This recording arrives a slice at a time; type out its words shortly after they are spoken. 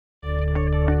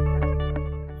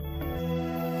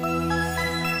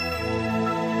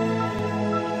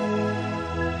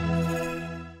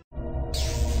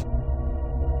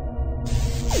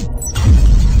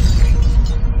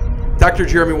Dr.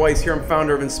 Jeremy Weisz here. I'm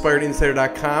founder of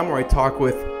InspiredInsider.com, where I talk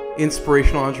with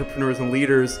inspirational entrepreneurs and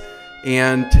leaders.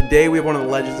 And today we have one of the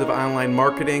legends of online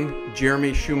marketing,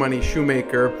 Jeremy Shoemoney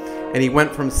Schoemaker. And he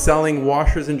went from selling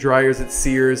washers and dryers at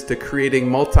Sears to creating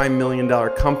multi-million-dollar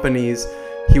companies.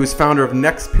 He was founder of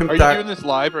NextPimp. Are you doing this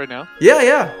live right now?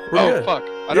 Yeah. We're good. Fuck.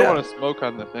 I don't want to smoke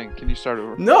on the thing. Can you start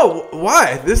over? No,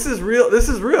 why? This is real.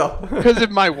 Because if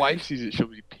my wife sees it, she'll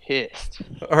be pissed.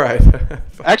 All right.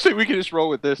 Actually, we can just roll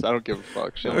with this. I don't give a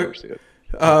fuck. She'll never see it.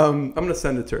 I'm going to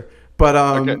send it to her. But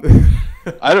okay.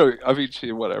 I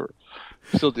mean, whatever.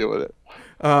 She'll deal with it.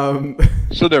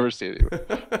 She'll never see it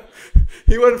anyway.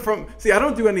 He went from, I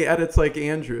don't do any edits like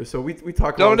Andrew, so we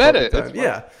talk about don't edit. That's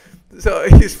yeah. So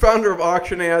he's founder of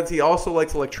Auction Ads. He also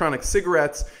likes electronic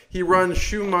cigarettes. He runs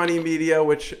Shoemoney Media,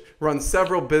 which runs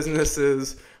several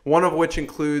businesses, one of which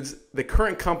includes the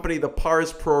current company, the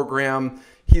PARS program.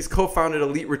 He's co-founded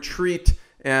Elite Retreat,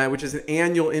 which is an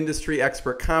annual industry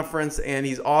expert conference, and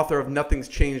he's author of Nothing's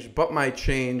Changed But Might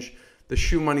Change, the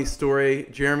Shoemoney story.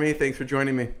 Jeremy, thanks for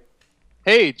joining me.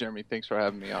 Hey, Jeremy, thanks for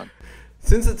having me on.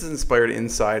 Since it's Inspired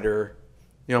Insider,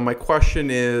 my question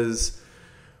is,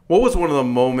 what was one of the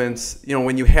moments,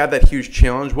 when you had that huge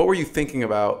challenge? What were you thinking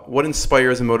about? What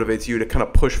inspires and motivates you to kind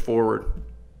of push forward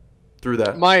through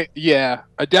that?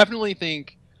 I definitely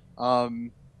think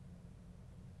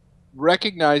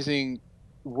recognizing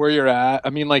where you're at. I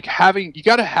mean, like you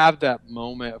got to have that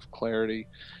moment of clarity,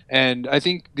 and I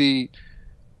think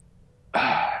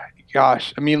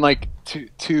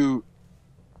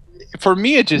for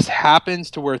me, it just happens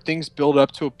to where things build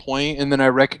up to a point, and then I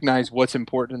recognize what's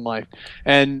important in life.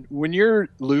 And when you're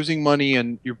losing money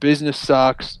and your business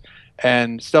sucks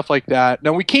and stuff like that.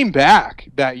 Now, we came back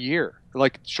that year,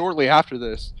 like shortly after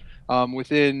this.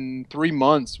 Within 3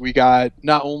 months, we got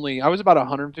I was about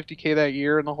 150K that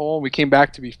year in the hole. We came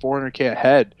back to be 400K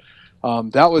ahead.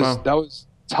 That was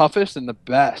toughest and the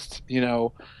best,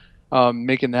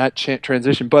 making that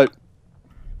transition. But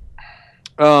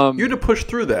you had to push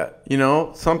through that,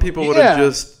 Some people would have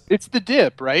just... It's the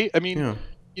dip, right? I mean,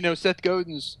 Seth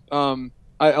Godin's... a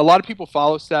lot of people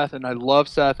follow Seth, and I love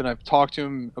Seth, and I've talked to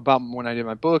him about when I did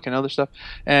my book and other stuff.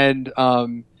 And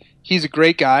he's a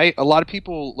great guy. A lot of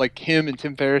people like him and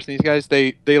Tim Ferriss and these guys,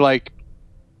 they like...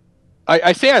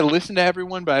 I say I listen to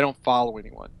everyone, but I don't follow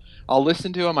anyone. I'll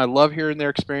listen to them. I love hearing their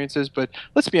experiences, but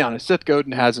let's be honest, Seth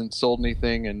Godin hasn't sold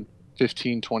anything in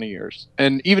 15, 20 years.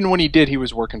 And even when he did, he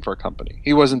was working for a company.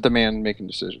 He wasn't the man making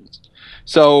decisions.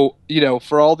 So,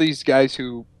 for all these guys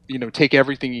who, take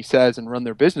everything he says and run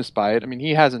their business by it, I mean,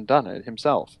 he hasn't done it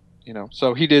himself,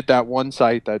 So he did that one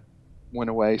site that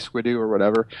went away, Squidoo or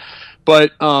whatever.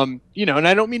 But, and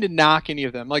I don't mean to knock any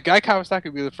of them. Like Guy Kawasaki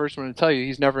would be the first one to tell you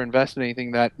he's never invested in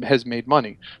anything that has made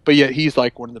money. But yet he's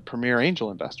like one of the premier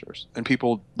angel investors, and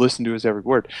people listen to his every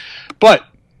word. But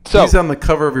so he's on the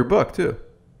cover of your book too.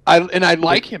 I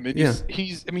like him.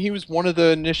 He was one of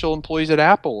the initial employees at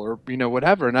Apple or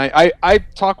whatever. And I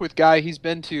talk with Guy. He's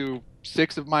been to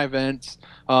 6 of my events.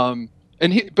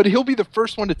 But he'll be the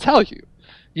first one to tell you,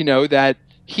 that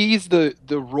he's the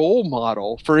role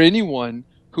model for anyone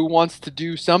who wants to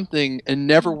do something and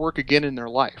never work again in their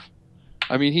life.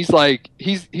 I mean, he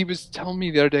was telling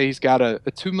me the other day he's got a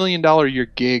 $2 million a year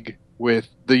gig with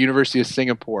the University of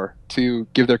Singapore to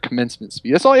give their commencement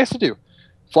speech. That's all he has to do.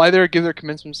 Fly there, give their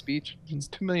commencement speech. It's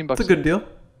 $2 million. That's a good deal.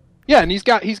 Yeah, and he's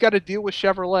got a deal with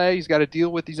Chevrolet. He's got a deal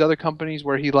with these other companies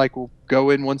where he will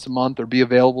go in once a month or be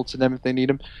available to them if they need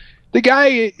him. The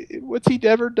guy, what's he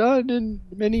ever done in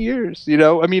many years?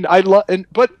 I mean,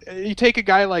 but you take a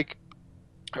guy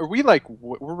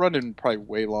we're running probably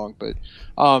way long, but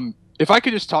if I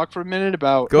could just talk for a minute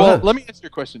about. Go ahead. Let me answer your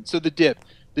question. So the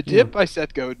dip by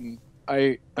Seth Godin.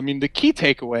 I mean, the key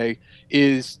takeaway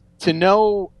is to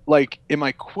know, am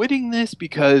I quitting this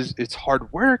because it's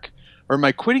hard work, or am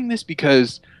I quitting this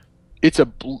because it's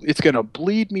going to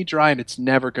bleed me dry and it's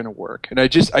never going to work? And I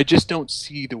just don't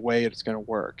see the way it's going to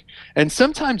work. And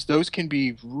sometimes those can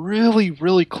be really,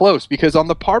 really close, because on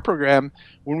the PAR program,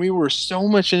 when we were so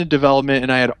much into development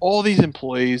and I had all these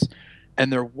employees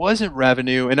and there wasn't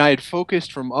revenue, and I had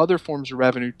focused from other forms of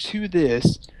revenue to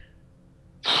this,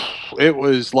 it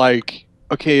was like,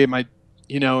 okay, am I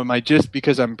just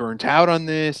because I'm burnt out on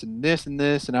this and this and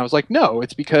this? And I was like, no,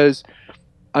 it's because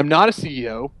I'm not a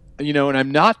CEO, and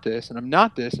I'm not this, and I'm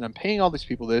not this, and I'm paying all these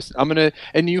people this.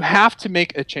 And you have to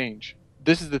make a change.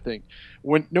 This is the thing.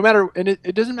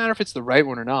 It doesn't matter if it's the right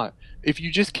one or not. If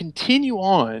you just continue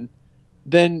on,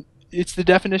 then it's the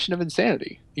definition of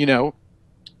insanity,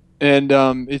 And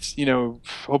it's,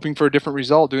 hoping for a different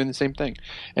result, doing the same thing.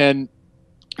 And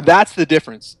that's the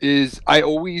difference. Is I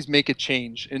always make a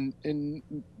change, and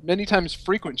many times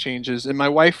frequent changes. And my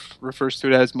wife refers to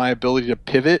it as my ability to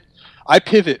pivot. I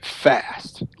pivot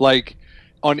fast, like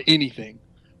on anything.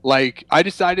 Like I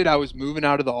decided I was moving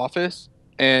out of the office,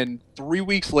 and 3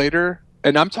 weeks later,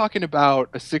 and I'm talking about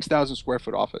a 6,000 square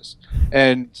foot office,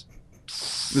 and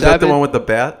Is that the one with the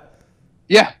bat?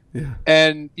 yeah, Yeah.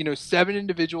 and 7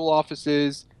 individual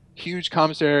offices, huge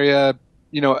commerce area,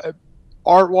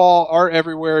 art wall, art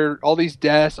everywhere, all these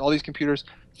desks, all these computers.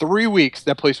 3 weeks,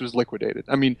 that place was liquidated.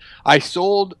 I mean, I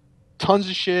sold tons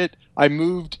of shit. I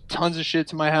moved tons of shit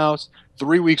to my house.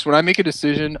 3 weeks. When I make a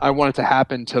decision, I want it to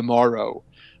happen tomorrow.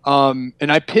 And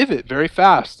I pivot very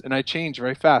fast, and I change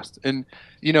very fast. And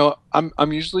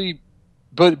I'm usually,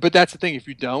 but that's the thing. If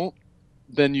you don't,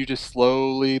 then you just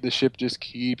slowly, the ship just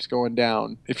keeps going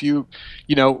down. If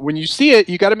when you see it,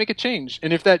 you got to make a change.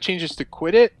 And if that change is to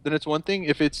quit it, then it's one thing.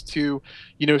 If it's to,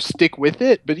 stick with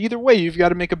it, but either way, you've got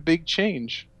to make a big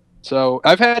change. So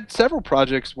I've had several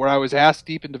projects where I was asked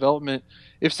deep in development.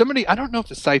 If somebody, I don't know if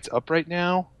the site's up right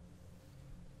now.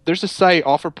 There's a site,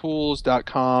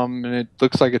 offerpools.com, and it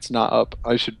looks like it's not up.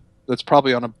 That's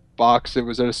probably on a box. It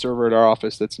was at a server at our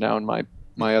office that's now in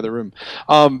my other room.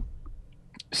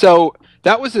 So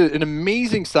that was an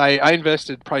amazing site. I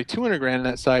invested probably 200 grand in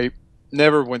that site.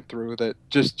 Never went through with it.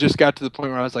 Just got to the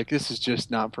point where I was like, this is just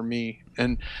not for me.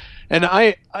 And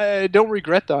I don't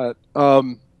regret that.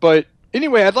 But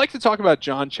anyway, I'd like to talk about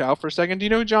John Chow for a second. Do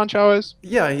you know who John Chow is?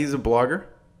 Yeah, he's a blogger.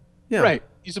 Yeah. Right.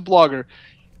 He's a blogger.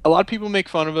 A lot of people make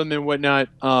fun of him and whatnot.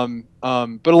 But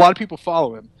a lot of people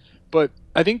follow him. But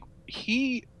I think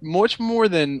he, much more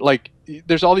than like,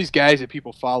 there's all these guys that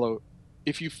people follow.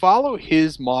 If you follow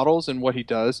his models and what he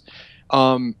does,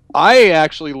 I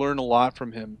actually learn a lot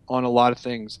from him on a lot of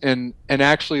things, and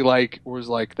actually was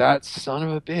like, that son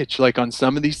of a bitch, like on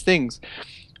some of these things.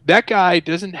 That guy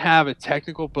doesn't have a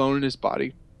technical bone in his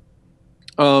body.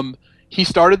 He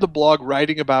started the blog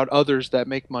writing about others that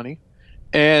make money,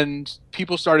 and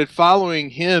people started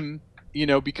following him,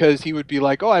 because he would be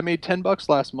like, oh, I made $10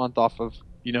 last month off of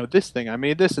this thing, I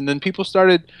made this, and then people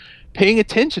started paying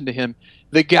attention to him.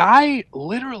 The guy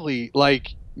literally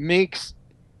makes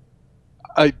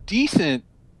a decent,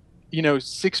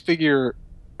 6-figure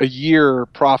a year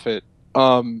profit,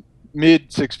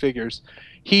 mid 6 figures.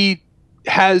 He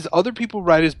has other people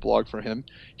write his blog for him.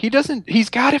 He's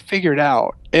got it figured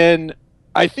out. And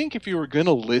I think if you were going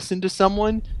to listen to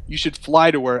someone, you should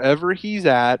fly to wherever he's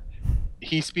at.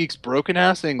 He speaks broken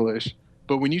ass English,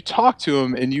 but when you talk to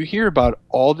him and you hear about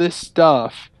all this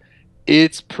stuff,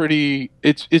 it's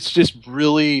just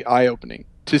really eye-opening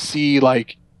to see,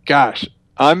 gosh,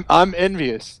 I'm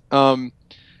envious. And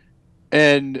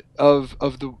of I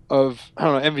don't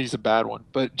know, envy is a bad one,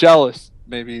 but jealous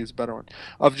maybe is a better one,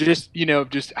 of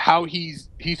just how he's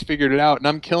figured it out. And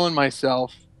I'm killing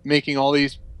myself making all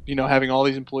these, having all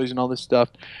these employees and all this stuff.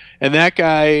 And that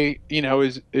guy,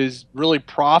 is really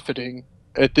profiting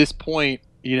at this point,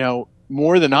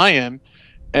 more than I am.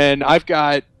 And I've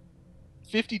got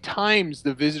 50 times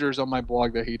the visitors on my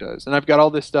blog that he does, and I've got all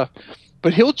this stuff.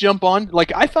 But he'll jump on,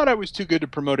 I thought I was too good to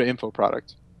promote an info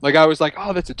product. I was like,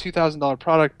 oh, that's a $2,000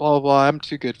 product, blah blah blah, I'm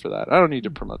too good for that, I don't need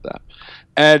to promote that.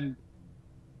 And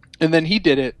then he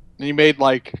did it, and he made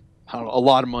I don't know, a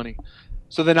lot of money.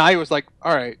 So then I was like,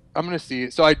 all right, I'm gonna see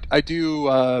it. So I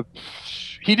do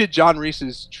he did John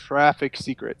Reese's Traffic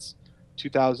Secrets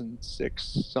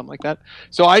 2006, something like that.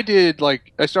 So I did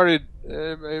I started,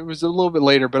 it was a little bit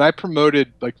later, but I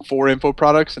promoted 4 info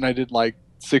products, and I did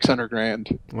 600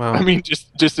 grand. Wow. I mean,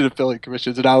 just in affiliate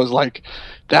commissions. And I was like,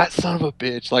 that son of a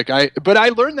bitch. But I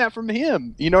learned that from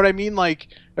him. You know what I mean?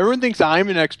 Everyone thinks I'm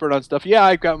an expert on stuff. Yeah,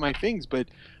 I've got my things, but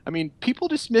I mean, people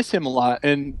dismiss him a lot.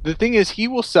 And the thing is, he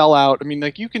will sell out. I mean,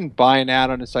 you can buy an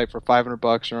ad on his site for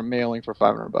 $500 or a mailing for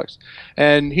 $500.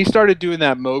 And he started doing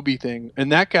that Moby thing,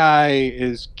 and that guy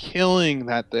is killing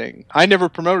that thing. I never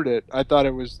promoted it. I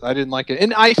didn't like it,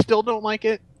 and I still don't like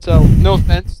it. So no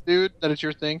offense, dude, that it's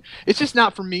your thing. It's just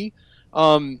not for me.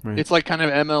 Right. It's kind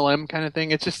of MLM kind of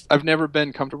thing. It's just, I've never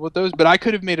been comfortable with those, but I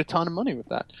could have made a ton of money with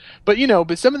that. But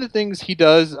but some of the things he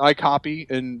does, I copy,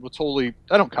 and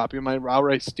I don't copy him. I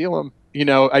outright steal him,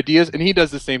 ideas. And he does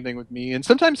the same thing with me. And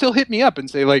sometimes he'll hit me up and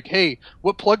say hey,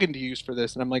 what plugin do you use for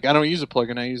this? And I'm like, I don't use a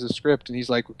plugin, I use a script. And he's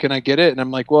like, can I get it? And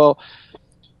I'm like, well,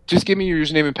 just give me your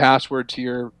username and password to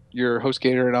your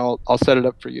HostGator, and I'll set it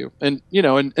up for you. And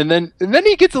and then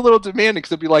he gets a little demanding, because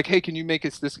he'll be like, hey, can you make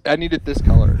it this? I need it this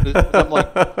color. And I'm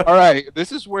like, all right,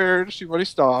 this is where Shoemoney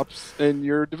stops and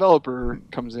your developer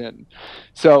comes in.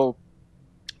 So,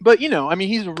 but I mean,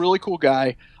 he's a really cool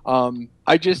guy.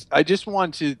 I just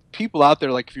want to people out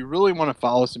there, like, if you really want to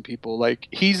follow some people, like,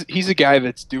 he's a guy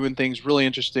that's doing things really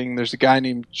interesting. There's a guy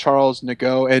named Charles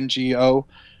Ngo, Ngo,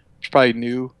 which is probably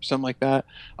new, something like that.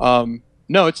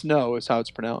 No, it's No is how it's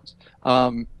pronounced.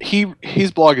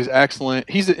 His blog is excellent.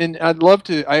 And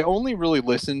I only really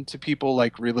listen to people,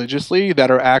 like, religiously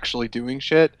that are actually doing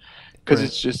shit, because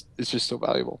Right. it's just so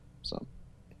valuable. So,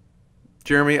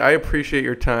 Jeremy, I appreciate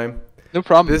your time. no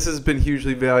problem. This has been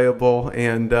hugely valuable,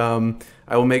 and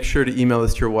I will make sure to email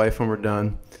this to your wife when we're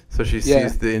done, so she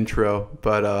sees the intro.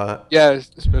 But yeah,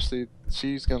 especially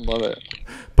she's gonna love it.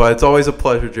 but it's always a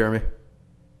pleasure, Jeremy.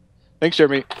 Thanks,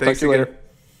 Jeremy. Thanks Talk to you again. later.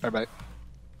 Bye bye.